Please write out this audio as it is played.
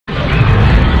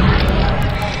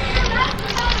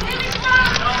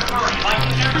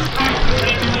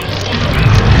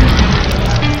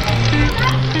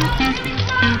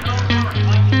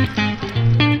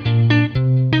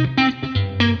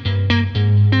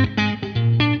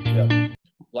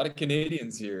lot of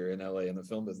Canadians here in LA in the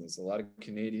film business. A lot of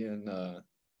Canadian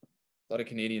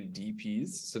DPs,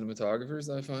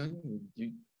 cinematographers. I find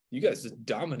you guys just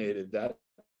dominated that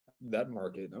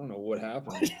market. I don't know what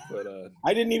happened, but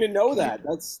I didn't even know Canadian, that.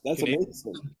 That's Canadian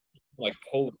amazing. like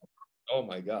Poland. Oh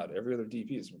my God, every other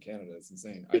DP is from Canada. It's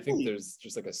insane. I think Really? there's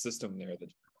just like a system there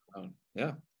that,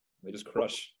 yeah, they just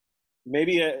crush.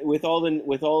 Maybe with all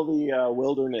the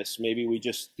wilderness, maybe we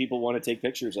just people want to take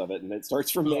pictures of it, and it starts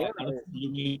from No, there. honestly,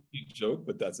 you mean you joke,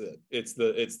 but that's it. It's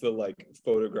the like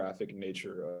photographic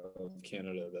nature of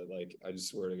Canada that like I just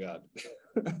swear to God,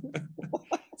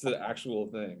 it's an actual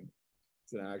thing.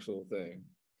 It's an actual thing.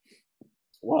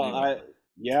 Well, Anyway,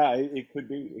 yeah, it could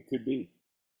be, it could be,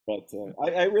 but yeah,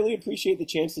 I really appreciate the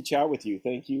chance to chat with you.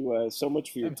 Thank you so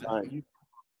much for yeah, your man, time.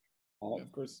 Uh, yeah,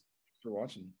 of course. Thanks for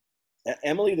watching.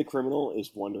 Emily the Criminal is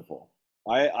wonderful.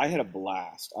 I had a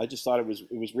blast. I just thought it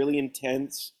was really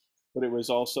intense, but it was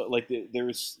also like there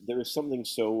was something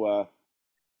so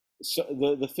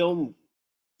the film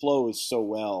flows so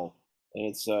well, and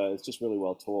it's just really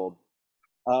well told.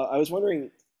 I was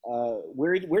wondering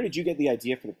where did you get the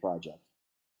idea for the project?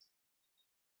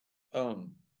 Um,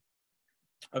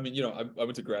 I mean, I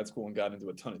went to grad school and got into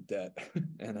a ton of debt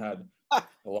and had a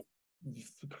lot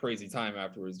crazy time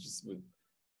afterwards, just with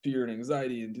fear and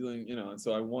anxiety and dealing, and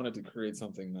so I wanted to create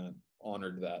something that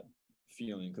honored that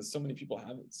feeling because so many people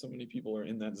have it. So many people are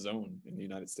in that zone in the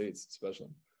United States,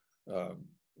 especially. Um,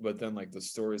 but then like the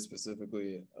story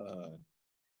specifically,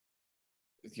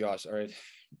 gosh, all right.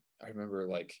 I remember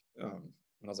like when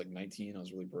I was like 19, I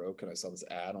was really broke and I saw this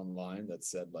ad online that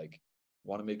said like,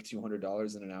 want to make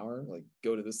 $200 in an hour? Like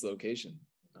go to this location.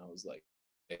 And I was like,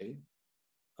 hey.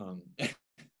 Um,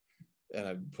 and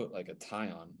I put like a tie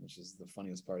on, which is the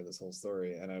funniest part of this whole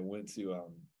story. And I went to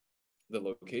the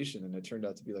location, and it turned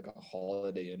out to be like a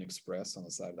Holiday Inn Express on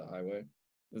the side of the highway.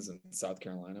 This is in South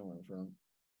Carolina, where I'm from.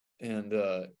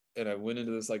 And I went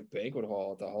into this like banquet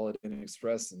hall at the Holiday Inn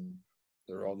Express, and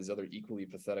there were all these other equally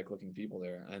pathetic looking people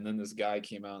there. And then this guy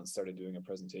came out and started doing a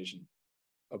presentation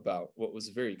about what was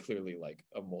very clearly like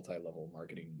a multi-level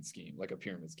marketing scheme, like a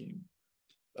pyramid scheme.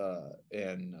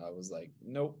 And I was like,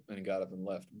 nope, and got up and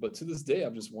left. But to this day,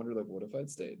 I've just wondered, like, what if I'd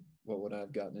stayed? What would I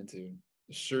have gotten into?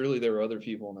 Surely there were other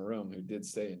people in the room who did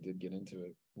stay and did get into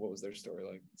it. What was their story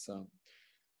like? So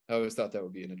I always thought that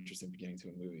would be an interesting beginning to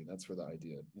a movie. That's where the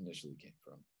idea initially came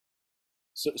from.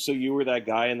 So you were that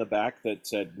guy in the back that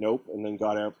said nope and then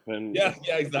got up and Yeah,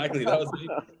 yeah, exactly. That was me.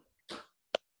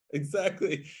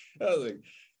 Exactly. I was like,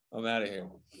 I'm out of here.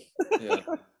 Yeah,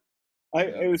 yeah,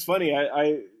 it was funny.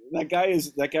 That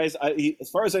guy's as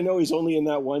far as I know, he's only in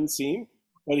that one scene,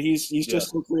 but he's yeah,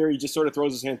 just so clear. He just sort of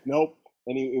throws his hand, nope,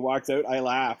 and he walks out. I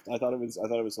laughed. I thought it was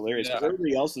hilarious because yeah,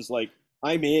 everybody else is like,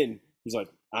 I'm in. He's like,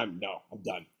 I'm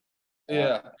done. Uh,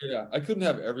 yeah, yeah. I couldn't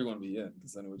have everyone be in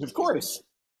because then it would of just be like, course.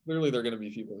 clearly there are going to be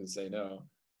people who say no.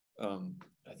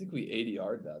 I think we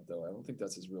ADR'd that though. I don't think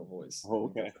that's his real voice. I Oh,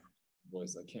 think okay. that's his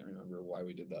voice. I can't remember why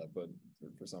we did that, but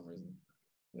for some reason,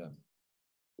 yeah,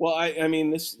 Well, I mean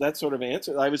this that sort of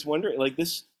answer. I was wondering, like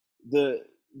the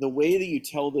the way that you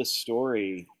tell this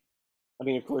story. I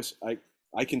mean, of course,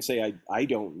 I can say I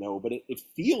don't know, but it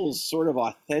feels sort of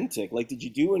authentic. Like, did you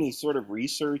do any sort of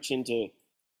research into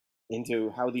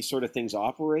how these sort of things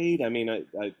operate? I mean,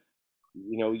 I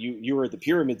you know, you were at the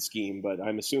pyramid scheme, but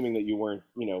I'm assuming that you weren't,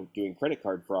 you know, doing credit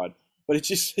card fraud. But it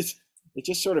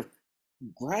just sort of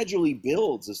gradually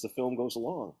builds as the film goes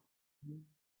along.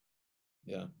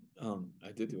 yeah.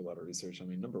 I did do a lot of research. I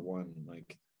mean, number one,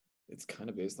 like, it's kind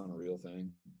of based on a real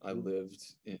thing. I lived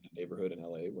in a neighborhood in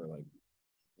LA where like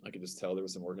I could just tell there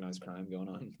was some organized crime going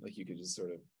on. Like you could just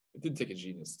sort of, it didn't take a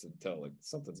genius to tell like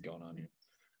something's going on here.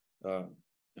 Uh,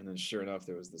 and then sure enough,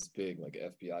 there was this big like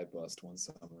FBI bust one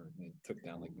summer. And they took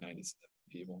down like 97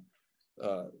 people.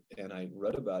 Uh, and I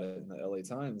read about it in the LA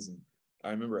Times, and I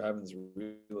remember having this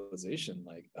realization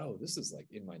like, oh, this is like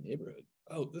in my neighborhood.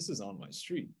 Oh, this is on my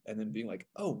street. And then being like,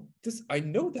 oh, this, I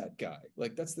know that guy.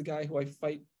 Like that's the guy who I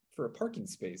fight for a parking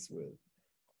space with.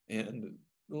 And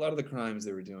a lot of the crimes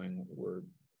they were doing were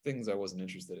things I wasn't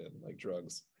interested in, like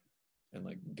drugs and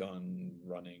like gun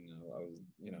running. I was,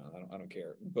 I don't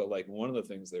care. But like one of the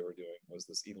things they were doing was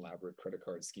this elaborate credit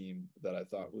card scheme that I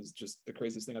thought was just the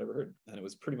craziest thing I'd ever heard. And it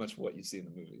was pretty much what you see in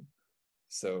the movie.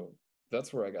 So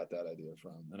that's where I got that idea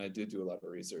from. And I did do a lot of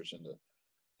research into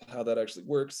how that actually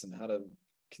works and how to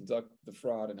conduct the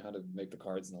fraud and how to make the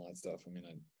cards and all that stuff. I mean,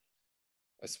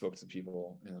 I spoke to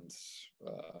people and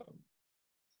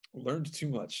learned too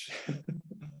much.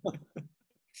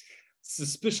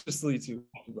 Suspiciously too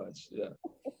much. Yeah.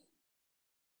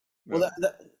 Well, Yeah.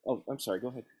 oh, I'm sorry. Go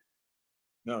ahead.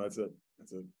 No, that's it.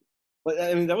 That's it. But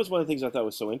I mean, that was one of the things I thought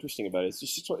was so interesting about it. It's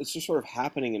just sort of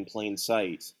happening in plain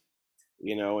sight,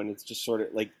 you know, and it's just sort of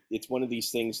like it's one of these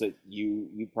things that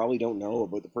you probably don't know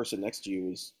about the person next to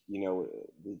you is, you know,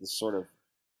 this sort of,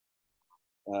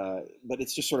 but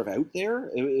it's just sort of out there.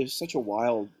 It was such a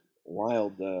wild,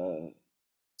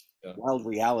 Yeah, wild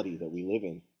reality that we live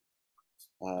in.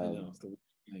 I Um, know. It's the weird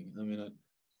thing. I mean,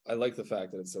 I like the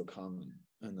fact that it's so common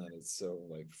and that it's so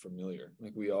like familiar.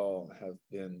 Like we all have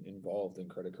been involved in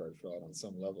credit card fraud on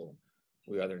some level.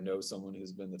 We either know someone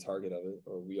who's been the target of it,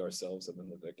 or we ourselves have been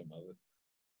the victim of it,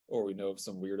 or we know of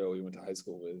some weirdo we went to high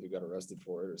school with who got arrested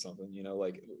for it or something. You know,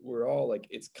 like we're all like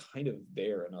it's kind of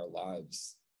there in our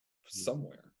lives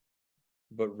somewhere,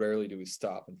 but rarely do we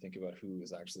stop and think about who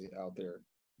is actually out there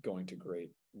going to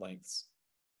great lengths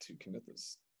to commit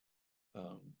this.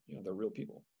 You know, they're real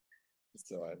people.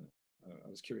 So I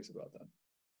was curious about that.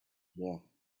 yeah.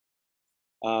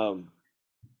 Um,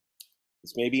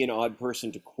 this may be an odd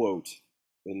person to quote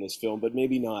in this film, but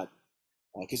maybe not,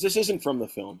 because this isn't from the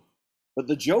film. But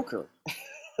the Joker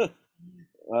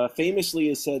famously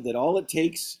has said that all it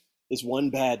takes is one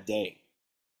bad day.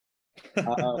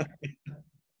 Uh,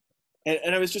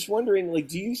 and I was just wondering, like,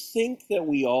 do you think that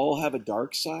we all have a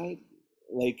dark side?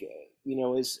 Like, you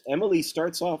know, as Emily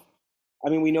starts off, I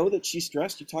mean, we know that she's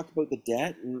stressed. You talked about the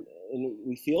debt, and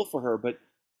we feel for her, but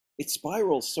it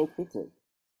spirals so quickly.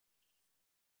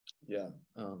 Yeah.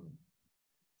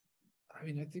 I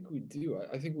mean, I think we do.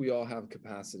 I think we all have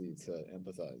capacity to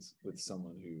empathize with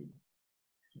someone who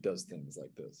does things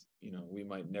like this. You know, we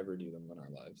might never do them in our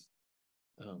lives.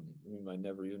 We might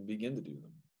never even begin to do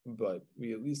them, but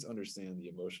we at least understand the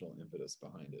emotional impetus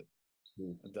behind it.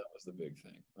 Hmm. And that was the big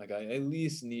thing. Like, I at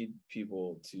least need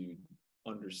people to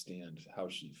understand how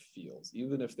she feels,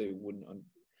 even if they wouldn't,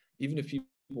 even if people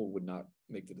would not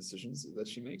make the decisions that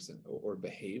she makes or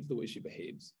behave the way she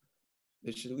behaves,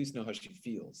 they should at least know how she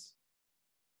feels.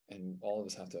 And all of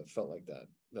us have to have felt like that.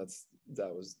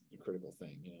 That was the critical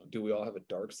thing. You know, do we all have a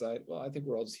dark side? Well, I think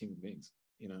we're all just human beings,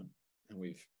 you know, and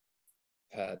we've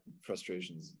had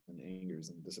frustrations and angers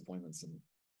and disappointments, and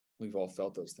we've all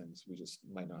felt those things. We just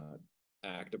might not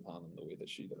act upon them the way that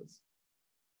she does.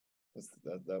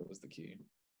 That was the key.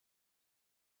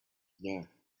 Yeah,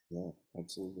 yeah,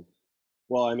 absolutely.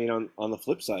 Well, I mean, on the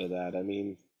flip side of that, I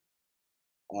mean,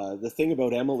 the thing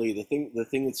about Emily, the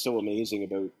thing that's so amazing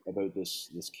about this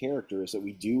character is that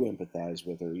we do empathize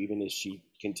with her, even as she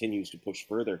continues to push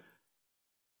further.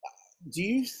 Do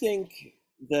you think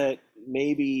that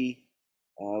maybe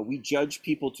we judge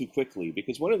people too quickly?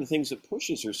 Because one of the things that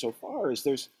pushes her so far is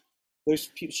there's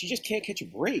people, she just can't catch a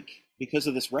break because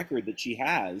of this record that she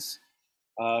has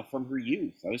from her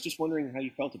youth. I was just wondering how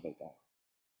you felt about that.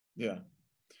 Yeah.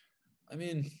 I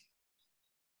mean,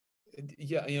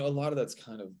 yeah, you know, a lot of that's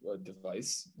kind of a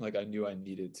device. Like I knew I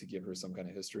needed to give her some kind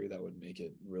of history that would make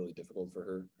it really difficult for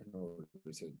her in order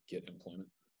to get employment.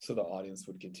 So the audience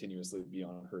would continuously be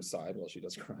on her side while she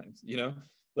does crimes, you know?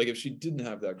 Like if she didn't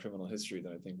have that criminal history,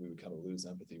 then I think we would kind of lose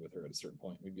empathy with her at a certain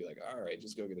point. We'd be like, all right,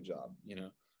 just go get a job, you know?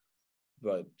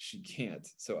 But she can't.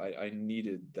 So I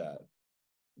needed that,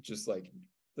 just like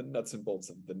the nuts and bolts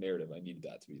of the narrative, I needed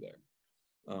that to be there.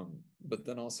 But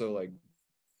then also like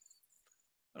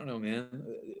I don't know, man.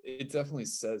 It definitely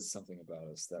says something about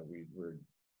us that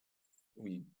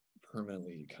we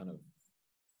permanently kind of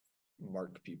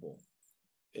mark people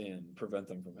and prevent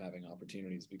them from having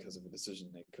opportunities because of a decision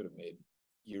they could have made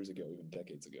years ago, even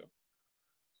decades ago.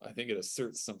 I think it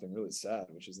asserts something really sad,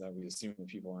 which is that we assume that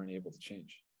people aren't able to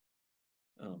change.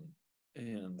 Um,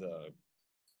 and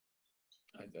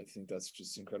I think that's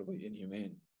just incredibly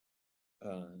inhumane.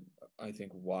 Uh, I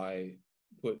think why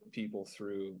put people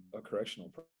through a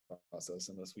correctional process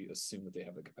unless we assume that they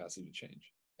have the capacity to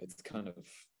change? It's kind of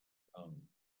um,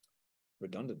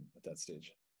 redundant at that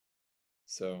stage.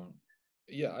 So,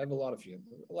 yeah, I have a lot of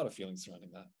feelings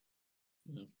surrounding that.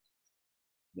 You know?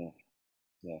 Yeah,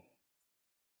 yeah.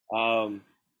 Um,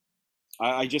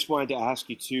 I just wanted to ask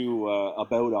you too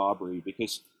about Aubrey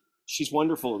because she's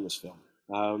wonderful in this film.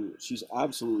 She's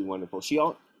absolutely wonderful.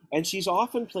 And she's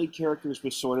often played characters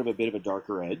with sort of a bit of a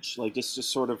darker edge, like just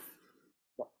sort of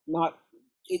not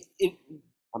it.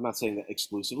 I'm not saying that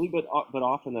exclusively, but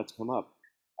often that's come up.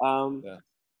 Um, Yeah.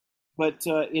 but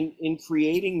in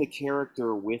creating the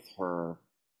character with her,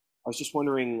 I was just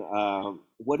wondering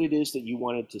what it is that you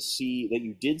wanted to see, that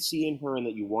you did see in her, and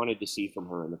that you wanted to see from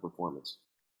her in the performance.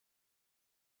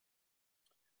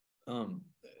 Um,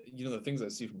 you know, the things I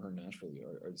see from her naturally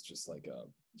are just like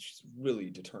she's really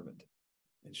determined,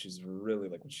 and she's really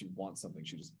like when she wants something,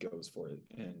 she just goes for it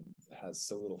and has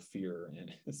so little fear,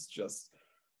 and it's just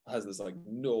has this like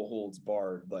no holds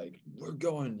barred, like we're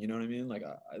going, you know what I mean? Like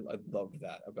I loved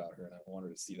that about her, and I wanted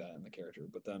to see that in the character.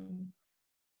 But then,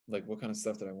 like, what kind of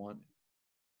stuff did I want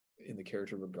in the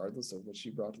character, regardless of what she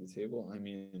brought to the table? I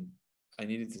mean, I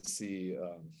needed to see,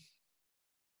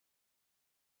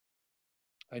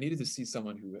 I needed to see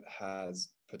someone who has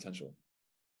potential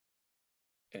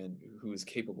and who is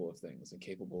capable of things and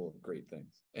capable of great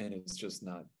things, and is just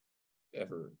not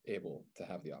ever able to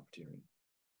have the opportunity.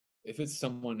 If it's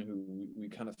someone who we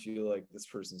kind of feel like this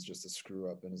person's just a screw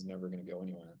up and is never going to go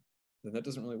anywhere, then that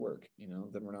doesn't really work, you know.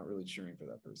 Then we're not really cheering for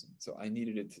that person. So I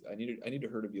needed it to, I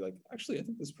needed her to be like, actually, I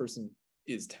think this person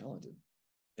is talented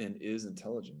and is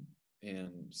intelligent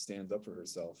and stands up for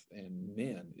herself, and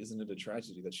man, isn't it a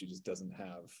tragedy that she just doesn't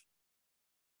have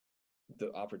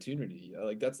the opportunity.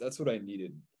 Like that's what I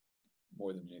needed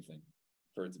more than anything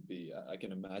for it to be. I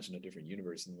can imagine a different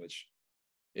universe in which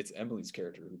it's Emily's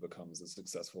character who becomes a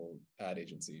successful ad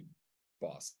agency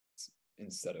boss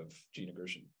instead of Gina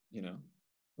Gershon, you know?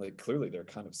 Like clearly they're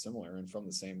kind of similar and from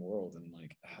the same world and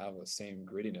like have a same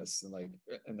grittiness, and like,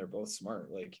 and they're both smart.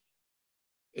 Like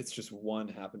it's just one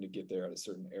happened to get there at a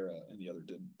certain era and the other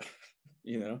didn't,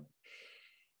 you know?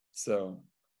 So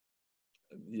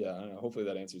yeah, I don't know, hopefully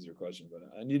that answers your question, but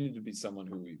I needed to be someone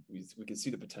who we could see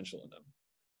the potential in them.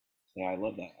 Yeah, I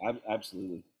love that.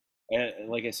 Absolutely. And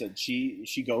like I said,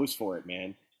 she goes for it,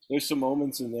 man. There's some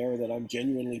moments in there that I'm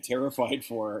genuinely terrified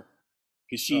for her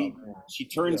because Oh, she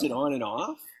turns yeah, it on and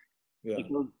off. yeah, Like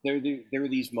there are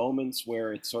these moments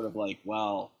where it's sort of like,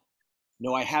 well,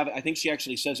 no, I think she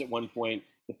actually says at one point,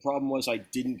 the problem was I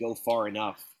didn't go far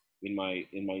enough in my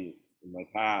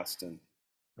past, and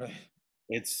right,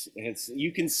 it's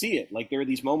you can see it. Like there are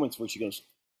these moments where she goes,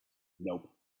 nope,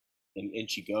 and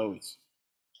she goes.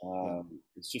 yeah.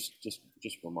 It's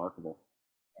just remarkable.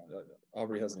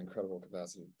 Aubrey has an incredible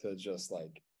capacity to just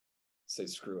like say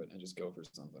screw it and just go for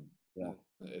something. Yeah,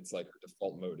 It's like her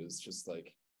default mode is just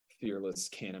like fearless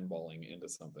cannonballing into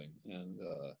something, and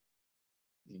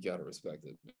you gotta respect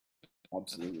it.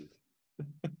 absolutely.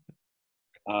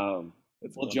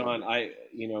 It's Well, wonderful.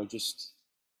 John, just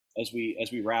as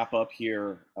we wrap up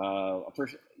here,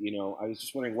 first, I was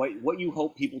just wondering what you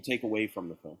hope people take away from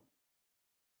the film.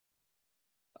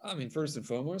 I mean, first and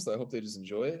foremost, I hope they just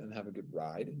enjoy it and have a good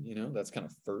ride. You know, that's kind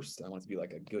of first. I want it to be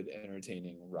like a good,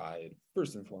 entertaining ride,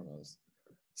 first and foremost.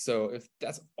 So if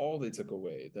that's all they took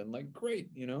away, then like great,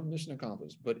 you know, mission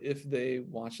accomplished. But if they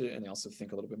watch it and they also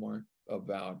think a little bit more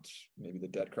about maybe the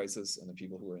debt crisis and the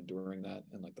people who are enduring that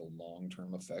and like the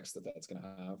long-term effects that that's going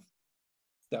to have,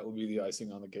 that will be the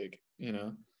icing on the cake. You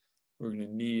know, we're going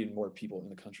to need more people in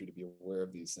the country to be aware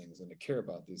of these things and to care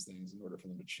about these things in order for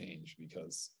them to change,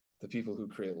 because the people who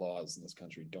create laws in this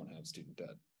country don't have student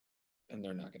debt and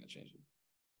they're not going to change it.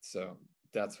 So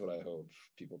that's what I hope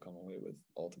people come away with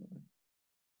ultimately.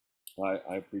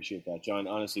 I appreciate that, John.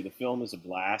 Honestly, the film is a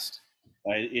blast.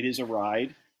 It is a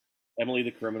ride. Emily the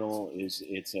Criminal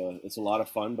it's a lot of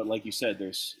fun, but like you said,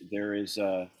 there is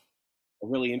a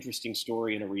really interesting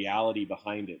story and a reality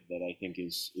behind it that I think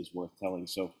is worth telling.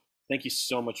 So thank you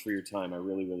so much for your time. I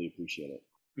really really appreciate it.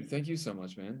 Thank you so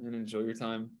much, man, and enjoy your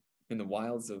time in the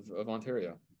wilds of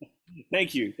Ontario.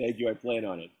 Thank you. I plan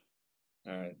on it.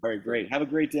 All right. All right, Great. great. Have a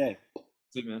great day.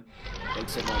 See you, man.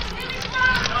 Thanks so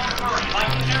much.